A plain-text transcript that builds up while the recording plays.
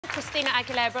Christina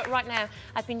Aguilera, but right now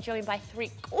I've been joined by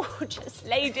three gorgeous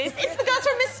ladies. It's the girls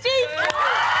from Mis-Teeq.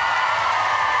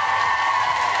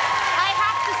 I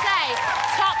have to say,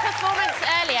 top performance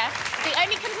earlier. The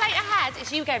only complaint I had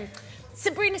is you going,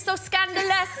 Sabrina's so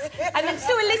scandalous, and then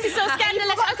Sue Ellis is so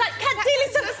scandalous. I was like, Cat Deal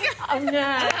is so scandalous. Oh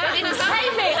no, it didn't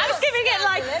save me. I was giving it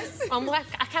like,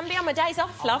 I can be on my days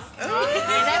off, love.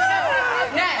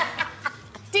 No.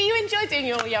 Do you enjoy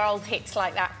doing all your old hits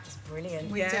like that? It's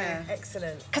brilliant. We do.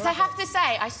 Excellent. Because I have to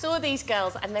say, I saw these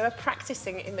girls and they were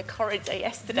practising in the corridor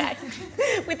yesterday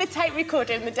with the tape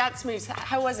recorder and the dance moves.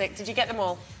 How was it? Did you get them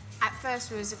all? At first,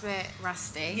 we was a bit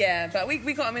rusty. Yeah, but we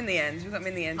got them in the end. We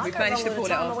managed to pull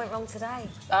it off. I went wrong today.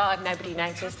 Oh, nobody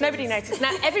noticed. Nobody noticed.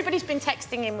 Now, everybody's been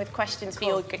texting in with questions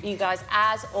for you guys,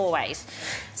 as always.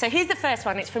 So here's the first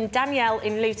one. It's from Danielle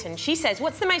in Luton. She says,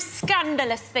 what's the most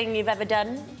scandalous thing you've ever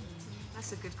done?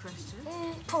 That's a good question.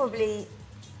 Probably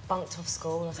bunked off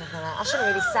school or something like that. I shouldn't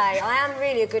really say. I am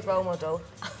really a good role model.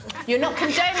 You're not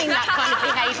condoning that kind of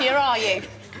behaviour, are you?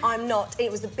 I'm not.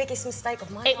 It was the biggest mistake of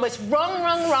my life. It was wrong,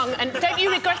 wrong, wrong. And don't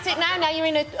you regret it now? Now you're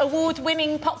in an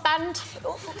award-winning pop band?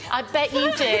 I bet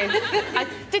you do.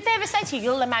 Did they ever say to you,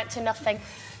 you'll amount to nothing?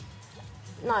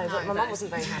 No, but my mum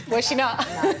wasn't very happy. Was she not?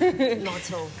 No, not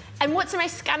at all. And what's the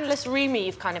most scandalous rumour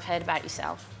you've kind of heard about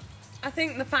yourself? I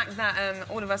think the fact that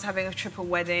all of us having a triple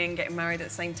wedding, getting married at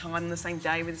the same time, on the same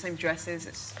day, with the same dresses,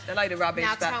 it's a load of rubbish.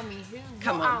 Now but tell me,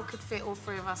 what aisle could fit all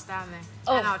three of us down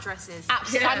there? And our dresses?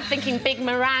 Absolutely. Yeah. I'm thinking big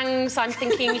meringues, I'm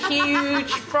thinking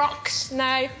huge frocks.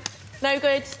 No, no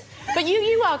good. But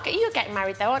you're getting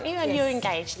married though, aren't you? And you're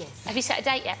engaged. Yes. Have you set a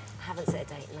date yet? I haven't set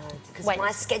a date, no, because of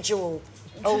my schedule.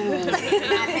 Oh,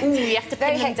 you have to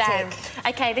pin them down. hectic.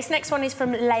 OK, this next one is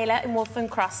from Layla in Waltham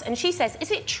Cross, and she says,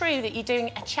 is it true that you're doing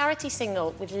a charity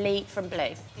single with Lee from Blue?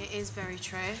 It is very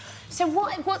true. So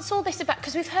what's all this about?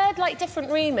 Because we've heard, like,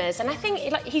 different rumours, and I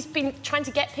think like, he's been trying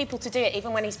to get people to do it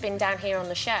even when he's been down here on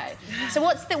the show. So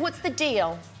what's the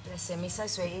deal? Bless him, he's so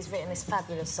sweet. He's written this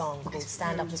fabulous song called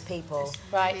Stand Up As People.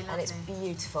 Right. And it's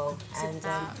beautiful.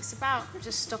 It's about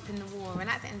just stopping the war, and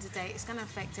at the end of the day, it's going to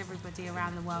affect everybody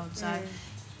around the world, so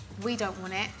we don't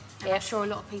want it, and I'm sure a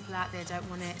lot of people out there don't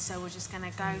want it, so we're just going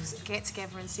to get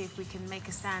together and see if we can make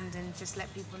a stand and just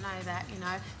let people know that, you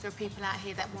know, there are people out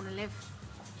here that want to live.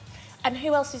 And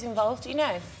who else is involved, do you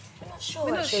know? We're not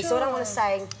sure, actually, so I don't want to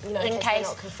say, you know, in case they're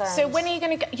not confirmed. So when are you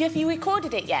going to go? Have you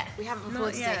recorded it yet? We haven't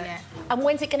recorded it yet. And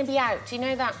when's it going to be out? Do you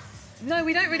know that? No,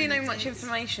 we don't really know much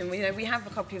information. We have a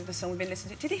copy of the song we've been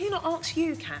listening to. Did he not ask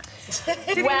you, Kat?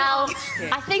 Well,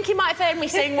 I think he might have heard me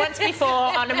sing once before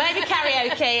on a maybe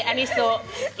karaoke, and he thought,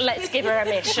 let's give her a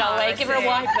miss, shall we? Give her a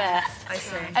wide berth. I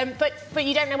see. But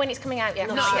you don't know when it's coming out yet?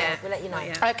 Not yet. We'll let you know.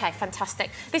 OK, fantastic.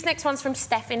 This next one's from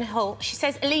Steph in Hull. She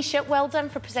says, Alicia, well done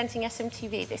for presenting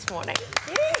SMTV this morning.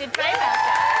 Did very well.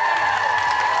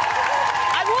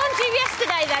 I warned you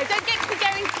yesterday, though. Don't get me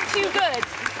going too good.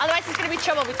 Otherwise, there's going to be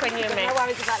trouble between you and me. No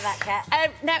worries about that,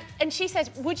 Kat. Now, and she says,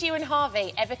 would you and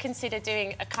Harvey ever consider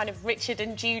doing a kind of Richard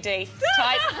and Judy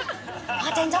type?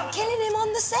 I'd end up killing him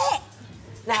on the set.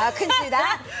 No, I couldn't do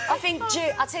that. I think,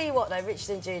 I'll tell you what, though, Richard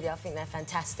and Judy, I think they're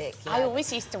fantastic. You know? I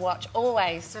always used to watch,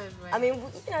 always. So I mean,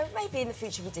 you know, maybe in the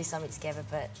future we'll do something together,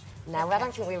 but no, I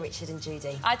don't think we're Richard and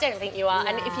Judy. I don't think you are.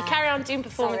 And if you carry on doing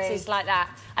performances like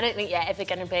that, I don't think you're ever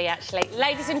going to be, actually.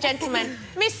 Ladies and gentlemen,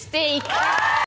 Mis-Teeq.